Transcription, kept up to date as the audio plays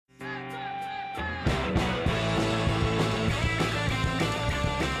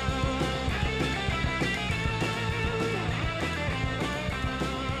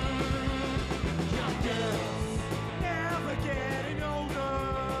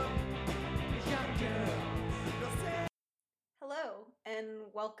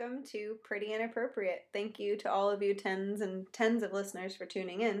Welcome to Pretty Inappropriate. Thank you to all of you tens and tens of listeners for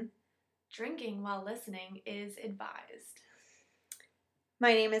tuning in. Drinking while listening is advised.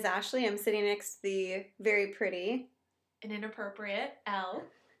 My name is Ashley. I'm sitting next to the very pretty An inappropriate Elle.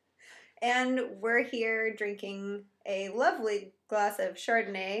 And we're here drinking a lovely glass of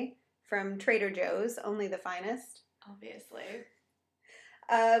Chardonnay from Trader Joe's, only the finest. Obviously.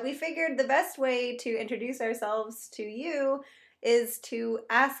 We figured the best way to introduce ourselves to you is to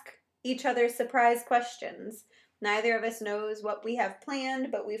ask each other surprise questions. Neither of us knows what we have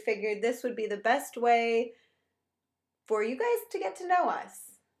planned, but we figured this would be the best way for you guys to get to know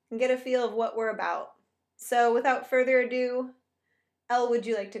us and get a feel of what we're about. So without further ado, Elle, would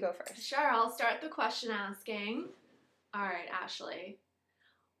you like to go first? Sure, I'll start the question asking. All right, Ashley.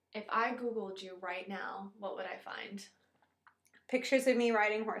 If I Googled you right now, what would I find? Pictures of me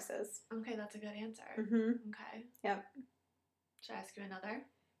riding horses. Okay, that's a good answer. Mm-hmm. Okay. Yep. Should I ask you another?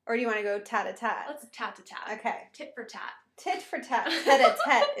 Or do you want to go tat-a-tat? Let's tat-to-tat. Okay. Tit for tat. Tit for tat.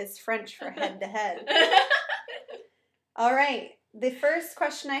 Tete-a-tete is French for head-to-head. All right. The first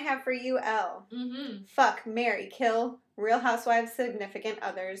question I have for you, Elle. Mm-hmm. Fuck, marry, kill, Real Housewives significant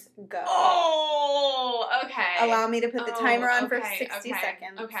others, go. Oh, okay. Allow me to put the timer on for 60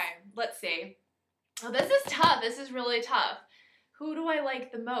 seconds. Okay, let's see. Oh, this is tough. This is really tough. Who do I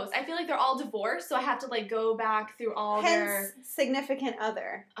like the most? I feel like they're all divorced, so I have to go back through all their... significant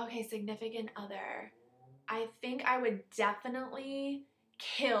other. Okay, significant other. I think I would definitely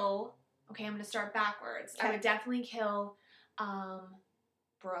kill... Okay, I'm going to start backwards. Okay. I would definitely kill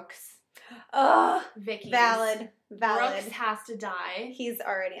Brooks. Ugh. Vicky. Valid. Brooks has to die. He's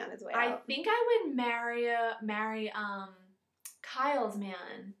already on his way I out. think I would marry Kyle's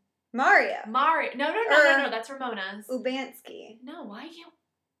man. Mario. No, that's Ramona's. Ubansky. No, why can't...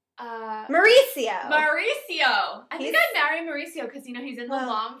 Mauricio. I think I'd marry Mauricio because, he's in the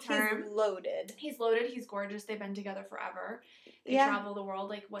long term. He's loaded. He's loaded. He's gorgeous. They've been together forever. They travel the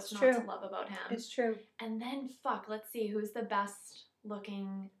world. What's not to love about him? It's true. And then, let's see. Who's the best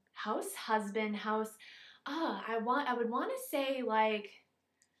looking husband? I would want to say,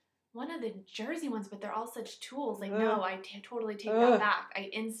 one of the Jersey ones, but they're all such tools. No, I totally take that back. I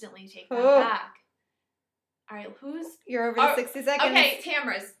instantly take that back. All right, who's... You're over the 60 seconds. Okay,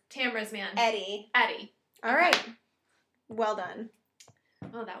 Tamara's man. Eddie. All right. Well done.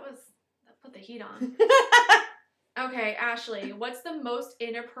 Oh, that put the heat on. Okay, Ashley, what's the most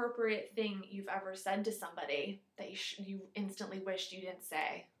inappropriate thing you've ever said to somebody that you instantly wished you didn't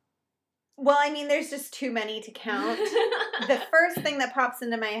say? Well, there's just too many to count. The first thing that pops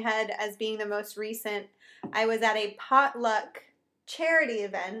into my head as being the most recent, I was at a potluck charity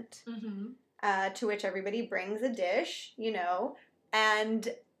event, to which everybody brings a dish,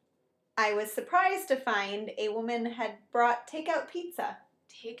 and I was surprised to find a woman had brought takeout pizza.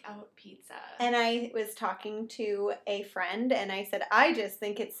 And I was talking to a friend, and I said, I just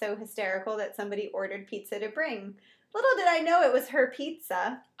think it's so hysterical that somebody ordered pizza to bring. Little did I know it was her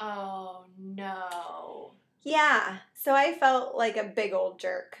pizza. Oh, no. Yeah, so I felt like a big old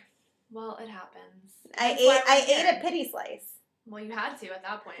jerk. Well, it happens. I ate a pity slice. Well, you had to at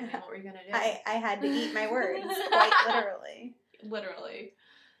that point. What were you going to do? I had to eat my words, quite literally. Literally.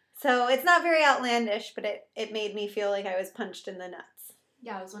 So it's not very outlandish, but it made me feel like I was punched in the nuts.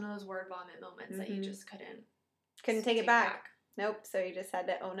 Yeah, it was one of those word vomit moments that you just couldn't take it back. Nope, so you just had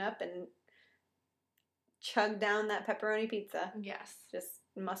to own up and chug down that pepperoni pizza. Yes. Just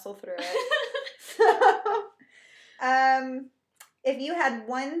muscle through it. If you had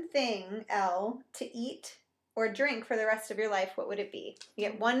one thing, Elle, to eat or drink for the rest of your life, what would it be? You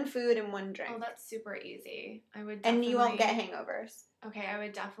get one food and one drink. Oh, that's super easy. And you won't get hangovers. Okay, I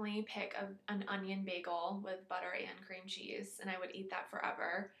would definitely pick an onion bagel with butter and cream cheese, and I would eat that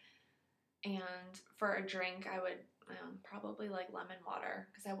forever. And for a drink, I would probably lemon water,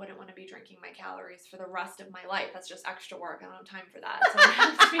 because I wouldn't want to be drinking my calories for the rest of my life. That's just extra work. I don't have time for that. So it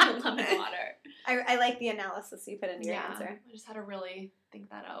has to be a lemon water. I like the analysis you put into your answer. I just had to really think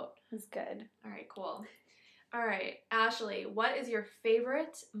that out. That's good. All right, cool. All right, Ashley, what is your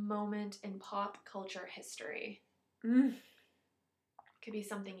favorite moment in pop culture history? Could be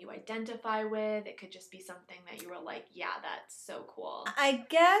something you identify with. It could just be something that you were like, yeah, that's so cool. I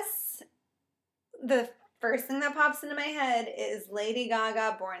guess the first thing that pops into my head is Lady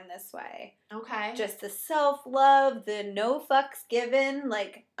Gaga, Born This Way. Okay. Just the self-love, the no fucks given.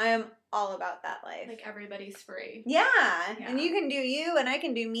 I am all about that life. Everybody's free. Yeah. And you can do you, and I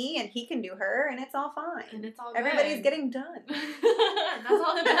can do me, and he can do her, and it's all fine. And it's all good. Everybody's getting done. That's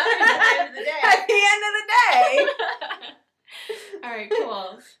all that matters at the end of the day. At the end of the day. All right,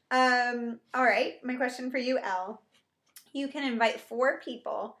 cool. All right. My question for you, Elle. You can invite 4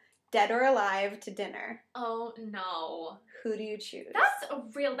 people, dead or alive, to dinner. Oh, no. Who do you choose? That's that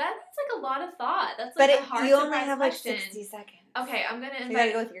needs like a lot of thought. That's like a hard you only have question. like 60 seconds. Okay, I'm going to invite... You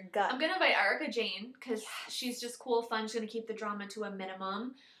gotta go with your gut. I'm going to invite Erica Jane, because she's just cool, fun. She's going to keep the drama to a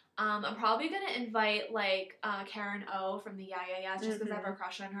minimum. I'm probably going to invite, like, Karen O from the Yeah Yeah Yeahs, just because I have a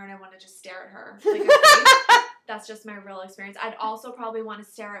crush on her and I want to just stare at her. Like, that's just my real experience. I'd also probably want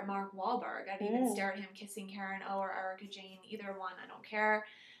to stare at Mark Wahlberg. I'd even stare at him kissing Karen O or Erica Jane. Either one, I don't care.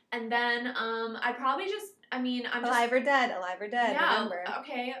 And then I'd probably just, I'm alive or dead, yeah, remember.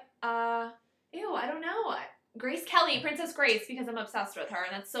 Okay. Ew, I don't know. Grace Kelly, Princess Grace, because I'm obsessed with her,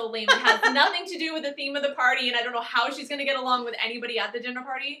 and that's so lame. It has nothing to do with the theme of the party, and I don't know how she's going to get along with anybody at the dinner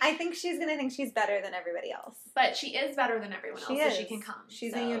party. I think she's going to think she's better than everybody else. But she is better than everyone else, so she can come.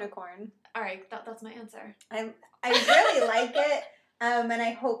 She's a unicorn. All right, that's my answer. I really like it, and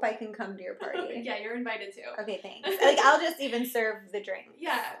I hope I can come to your party. Yeah, you're invited to. Okay, thanks. Like, I'll just even serve the drinks.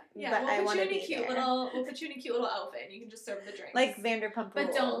 Yeah. But we'll put you in a cute little outfit, and you can just serve the drinks. Like Vanderpump But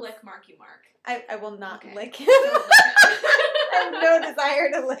Rules. don't lick Marky Mark. I will not lick him. Don't lick him. I have no desire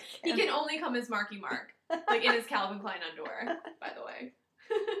to lick him. He can only come as Marky Mark, like in his Calvin Klein underwear, by the way.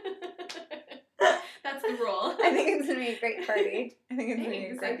 That's the rule. I think it's going to be a great party. I think it's going to be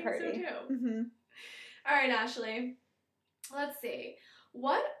a great I think party. so too. Mm-hmm. All right, Ashley. Let's see.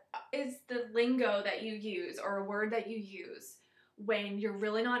 What is the lingo that you use or a word that you use when you're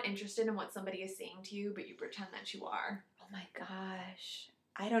really not interested in what somebody is saying to you, but you pretend that you are? Oh my gosh.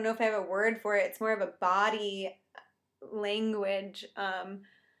 I don't know if I have a word for it. It's more of a body language. I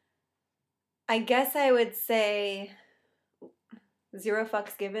guess I would say 0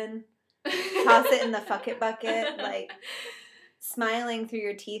 fucks given. Toss it in the fuck it bucket. Like, smiling through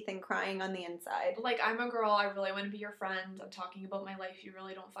your teeth and crying on the inside. Like, I'm a girl. I really want to be your friend. I'm talking about my life. You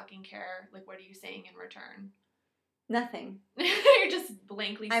really don't fucking care. Like, what are you saying in return? Nothing. You're just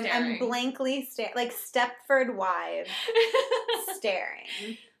blankly staring. I'm blankly staring. Like Stepford Wives.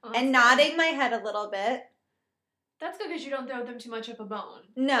 Staring. Well, and nodding my head a little bit. That's good because you don't throw them too much of a bone.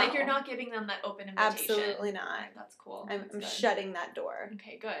 No. Like, you're not giving them that open invitation. Absolutely not. Right, that's cool. I'm shutting that door.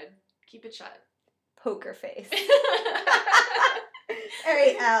 Okay, good. Keep it shut. Poker face. All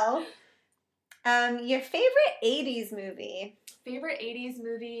right, Elle. Your favorite 80s movie? Favorite 80s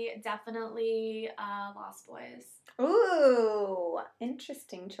movie? Definitely Lost Boys. Ooh,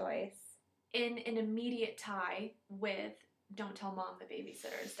 interesting choice. In an immediate tie with Don't Tell Mom the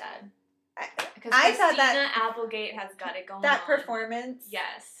Babysitter is Dead. Because I thought Christina Applegate has got it going that on. performance.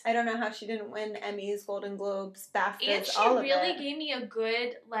 Yes. I don't know how she didn't win Emmys, Golden Globes, BAFTAs, and she all of really it. gave me a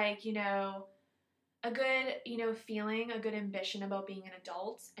good, like, a good, feeling, a good ambition about being an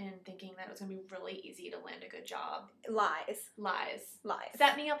adult and thinking that it was going to be really easy to land a good job. Lies.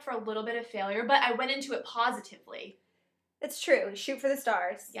 Set me up for a little bit of failure, but I went into it positively. It's true. Shoot for the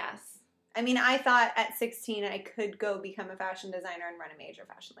stars. Yes. I mean, I thought at 16 I could go become a fashion designer and run a major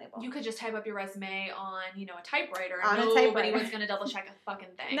fashion label. You could just type up your resume on, a typewriter on and a nobody was going to double check a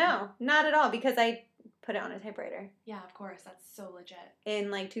fucking thing. No, not at all, because I put it on a typewriter. Yeah, of course. That's so legit.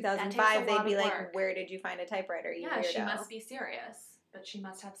 In, 2005, they'd be like, where did you find a typewriter, you weirdo? She must be serious, but she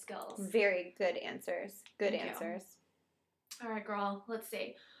must have skills. Very good answers. Good Thank answers. You. All right, girl. Let's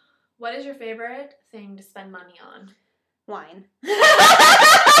see. What is your favorite thing to spend money on? Wine.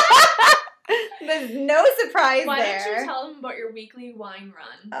 There's no surprise Why there. Why don't you tell them about your weekly wine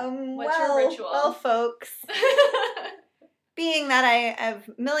run? What's your ritual? Well, folks, being that I have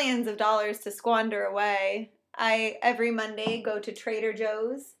millions of dollars to squander away, I every Monday go to Trader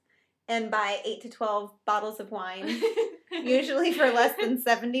Joe's and buy 8 to 12 bottles of wine, usually for less than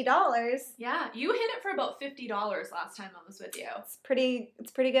 $70. Yeah, you hit it for about $50 last time I was with you. It's pretty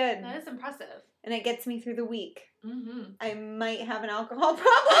good. That is impressive. And it gets me through the week. Mm-hmm. I might have an alcohol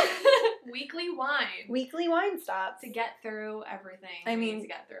problem. Weekly wine. Weekly wine stops. To get through everything. I mean, to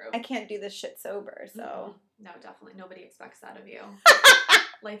get through. I can't do this shit sober, so. Mm-hmm. No, definitely. Nobody expects that of you.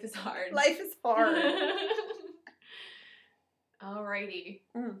 Life is hard. Life is hard. Alrighty.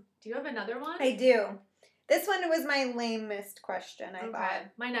 Do you have another one? I do. This one was my lamest question, I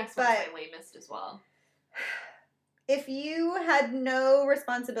thought. My next one's my lamest as well. If you had no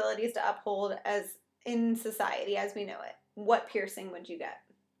responsibilities to uphold as in society as we know it, what piercing would you get?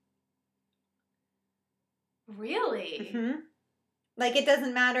 Really? Mm-hmm. Like, it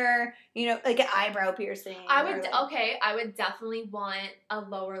doesn't matter, like an eyebrow piercing. I would definitely want a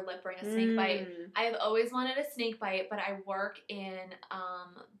lower lip ring, a snake bite. I have always wanted a snake bite, but I work in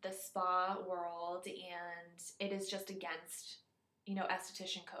the spa world, and it is just against,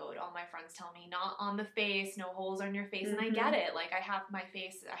 esthetician code. All my friends tell me, not on the face, no holes on your face, and I get it. Like, I have my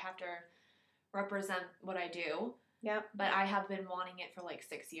face, I have to represent what I do. Yep. But I have been wanting it for like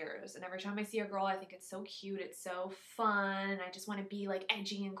 6 years. And every time I see a girl, I think it's so cute. It's so fun. I just want to be like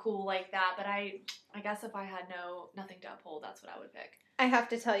edgy and cool like that. But I guess if I had nothing to uphold, that's what I would pick. I have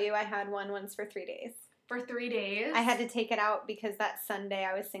to tell you, I had one once for 3 days. For 3 days? I had to take it out because that Sunday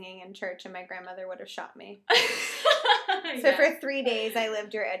I was singing in church and my grandmother would have shot me. So for 3 days, I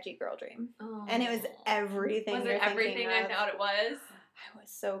lived your edgy girl dream. Oh. And it was everything. Was it everything I thought it was? I was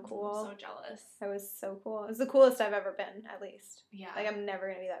so cool. I'm so jealous. I was so cool. It was the coolest I've ever been, at least. Yeah. Like, I'm never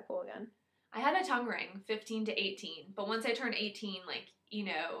going to be that cool again. I had a tongue ring, 15 to 18. But once I turned 18, like, you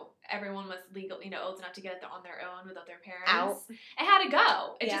know, everyone was legal, you know, old enough to get it on their own without their parents. Out. It had to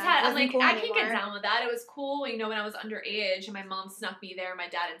go. It just had, I'm like, cool I anymore. can't get down with that. It was cool, you know, when I was underage and my mom snuck me there. My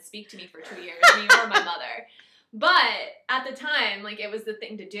dad didn't speak to me for 2 years, me or my mother. But at the time, like, it was the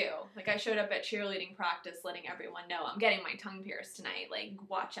thing to do. Like, I showed up at cheerleading practice letting everyone know I'm getting my tongue pierced tonight. Like,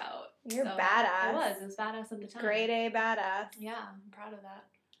 watch out. You're badass. It was badass at the time. Grade A badass. Yeah, I'm proud of that.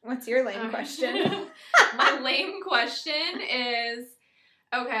 What's your lame question? My lame question is,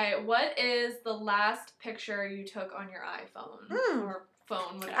 okay, what is the last picture you took on your iPhone? Or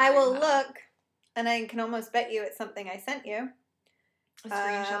phone, whatever. I will look, and I can almost bet you it's something I sent you. A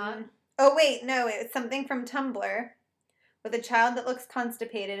screenshot? Oh, wait, no, it's something from Tumblr with a child that looks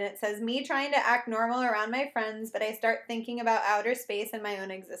constipated, and it says, me trying to act normal around my friends, but I start thinking about outer space and my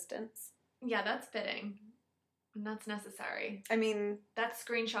own existence. Yeah, that's fitting. And that's necessary. I mean... That's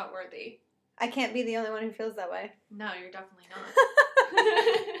screenshot worthy. I can't be the only one who feels that way. No, you're definitely not.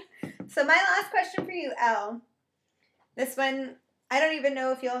 So my last question for you, Elle. This one, I don't even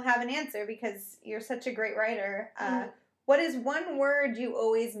know if you'll have an answer because you're such a great writer. What is one word you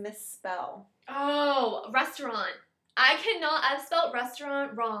always misspell? Oh, restaurant. I've spelled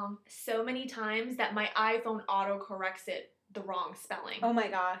restaurant wrong so many times that my iPhone autocorrects it the wrong spelling. Oh my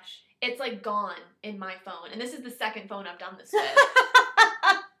gosh. It's like gone in my phone. And this is the second phone I've done this with.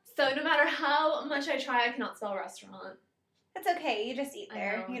 So no matter how much I try, I cannot spell restaurant. That's okay. You just eat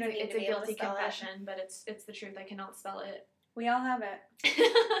there. You don't need to be able to spell it. It's a guilty confession, but it's the truth. I cannot spell it. We all have it.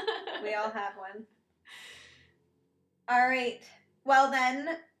 We all have one. All right. Well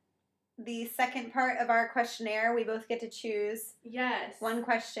then, the second part of our questionnaire, we both get to choose one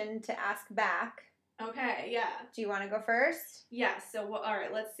question to ask back. Okay, yeah. Do you want to go first? Yeah, so, all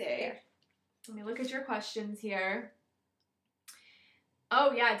right, let's see. Here. Let me look at your questions here.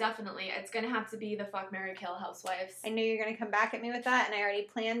 Oh, yeah, definitely. It's going to have to be the fuck, marry, kill housewives. I knew you were going to come back at me with that, and I already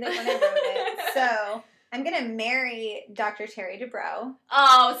planned it when I wrote it. So, I'm going to marry Dr. Terry Dubrow.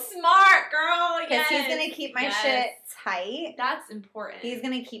 Oh, smart, girl, yes. Because he's going to keep my shit tight. That's important. He's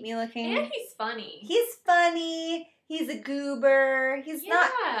going to keep me looking. And he's funny. He's funny. He's a goober. He's not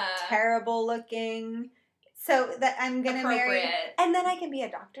terrible looking. So that I'm going to marry. And then I can be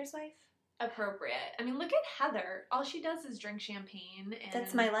a doctor's wife. Appropriate. I mean, look at Heather. All she does is drink champagne. And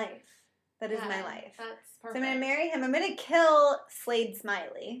that's my life. That is my life. That's perfect. So I'm going to marry him. I'm going to kill Slade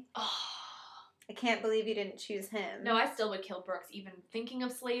Smiley. Oh. I can't believe you didn't choose him. No, I still would kill Brooks. Even thinking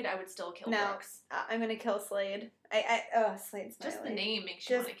of Slade, I would still kill Brooks. I'm going to kill Slade. Slade Smiley. Just the name makes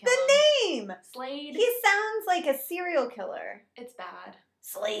you want to kill him. Just the name! Slade. He sounds like a serial killer. It's bad.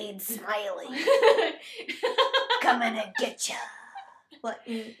 Slade Smiley. Coming to get ya.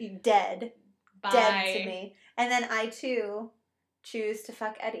 You dead. Bye. Dead to me. And then I, too, choose to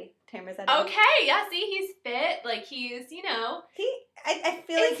fuck Eddie. Tamara's Eddie. Okay, yeah, see, he's fit. Like, he's, you know. I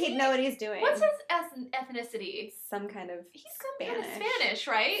feel like he'd know what he's doing. What's his ethnicity? Some kind of He's some kind of Spanish,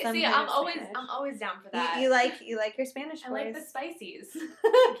 right? See, I'm always down for that. You like your Spanish boys. I like the spices.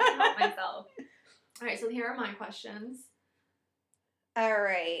 I can't help myself. All right, so here are my questions. All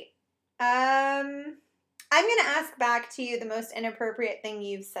right. I'm going to ask back to you the most inappropriate thing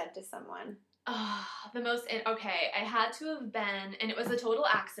you've said to someone. Okay, I had to have been, and it was a total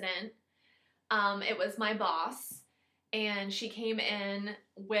accident. It was my boss, and she came in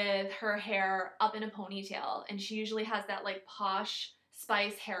with her hair up in a ponytail, and she usually has that, like, posh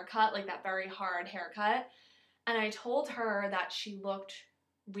spice haircut, like that very hard haircut, and I told her that she looked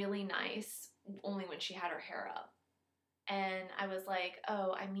really nice only when she had her hair up. And I was like,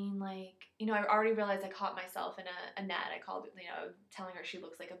 oh, I mean, like, you know, I already realized I caught myself in a net. I called, you know, telling her she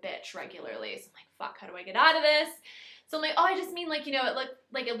looks like a bitch regularly. So I'm like, fuck, how do I get out of this? So I'm like, oh, I just mean, like, you know,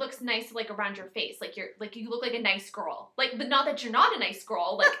 it looks nice, like, around your face. Like, you look like a nice girl. Like, but not that you're not a nice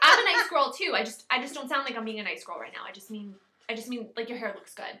girl. Like, I'm a nice girl, too. I just don't sound like I'm being a nice girl right now. I just mean, like, your hair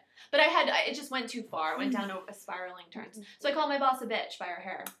looks good. But it just went too far. It went down a spiraling turns. So I called my boss a bitch by her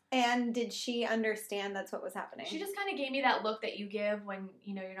hair. And did she understand that's what was happening? She just kind of gave me that look that you give when,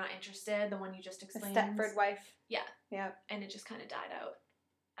 you know, you're not interested, the one you just explained. The Stepford wife. Yeah. Yeah. And it just kind of died out.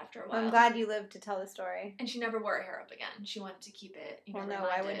 after a while. I'm glad you lived to tell the story. And she never wore her hair up again. She wanted to keep it. Well, no,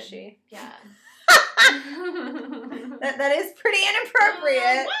 why would she? Yeah. that is pretty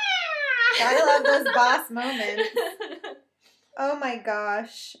inappropriate. Gotta love those boss moments. Oh my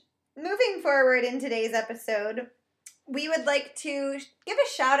gosh. Moving forward in today's episode, we would like to give a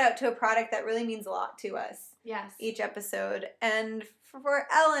shout out to a product that really means a lot to us. Yes. Each episode. And for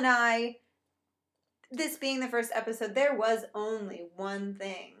Elle and I, this being the first episode, there was only one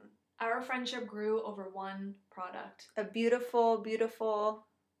thing. Our friendship grew over one product. A beautiful, beautiful,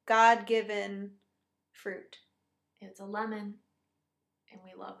 God-given fruit. It's a lemon, and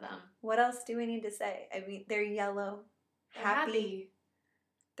we love them. What else do we need to say? I mean, they're yellow, They're happy.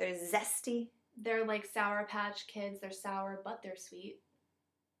 They're zesty. They're like Sour Patch Kids. They're sour, but they're sweet.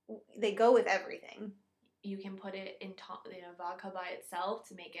 They go with everything. You can put it in vodka by itself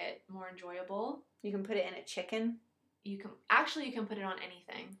to make it more enjoyable. You can put it in a chicken. You can put it on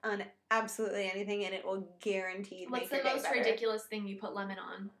anything. On absolutely anything, and it will guaranteed What's make the your day most better. ridiculous thing you put lemon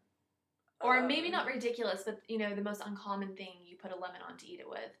on? Or maybe not ridiculous, but the most uncommon thing you put a lemon on to eat it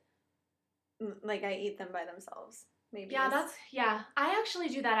with. Like I eat them by themselves. Maybe. Yeah, I actually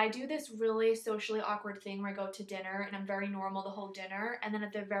do that. I do this really socially awkward thing where I go to dinner and I'm very normal the whole dinner, and then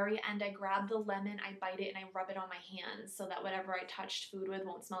at the very end I grab the lemon, I bite it, and I rub it on my hands so that whatever I touched food with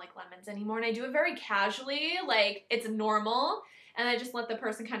won't smell like lemons anymore. And I do it very casually, like it's normal, and I just let the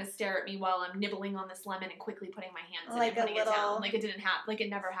person kind of stare at me while I'm nibbling on this lemon and quickly putting my hands in it and putting it down. Like it didn't happen. Like it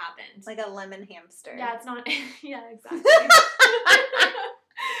never happened. Like a lemon hamster. Yeah, it's not. Yeah, exactly.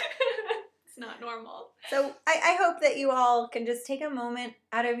 It's not normal. So I hope that you all can just take a moment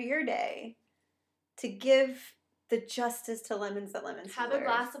out of your day to give the justice to lemons that lemons Have deserve. a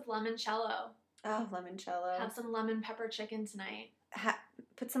glass of limoncello. Oh, limoncello. Have some lemon pepper chicken tonight.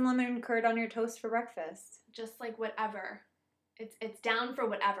 Put some lemon curd on your toast for breakfast. Just like whatever. It's down for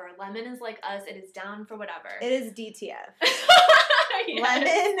whatever. Lemon is like us. It is down for whatever. It is DTF. Yes.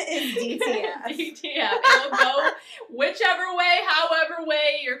 Lemon is DTF. DTF. It'll go whichever way, however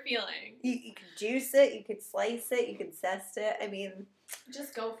way you're feeling. You could juice it, you could slice it, you could zest it. I mean,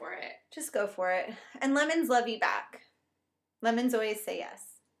 just go for it. Just go for it. And lemons love you back. Lemons always say yes.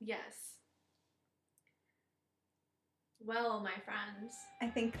 Yes. Well, my friends, I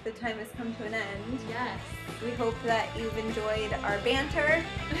think the time has come to an end. Yes. We hope that you've enjoyed our banter.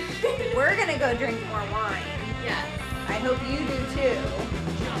 We're going to go drink more wine. Yes. I hope you do too.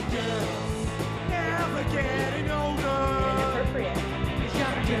 Never getting older. Inappropriate.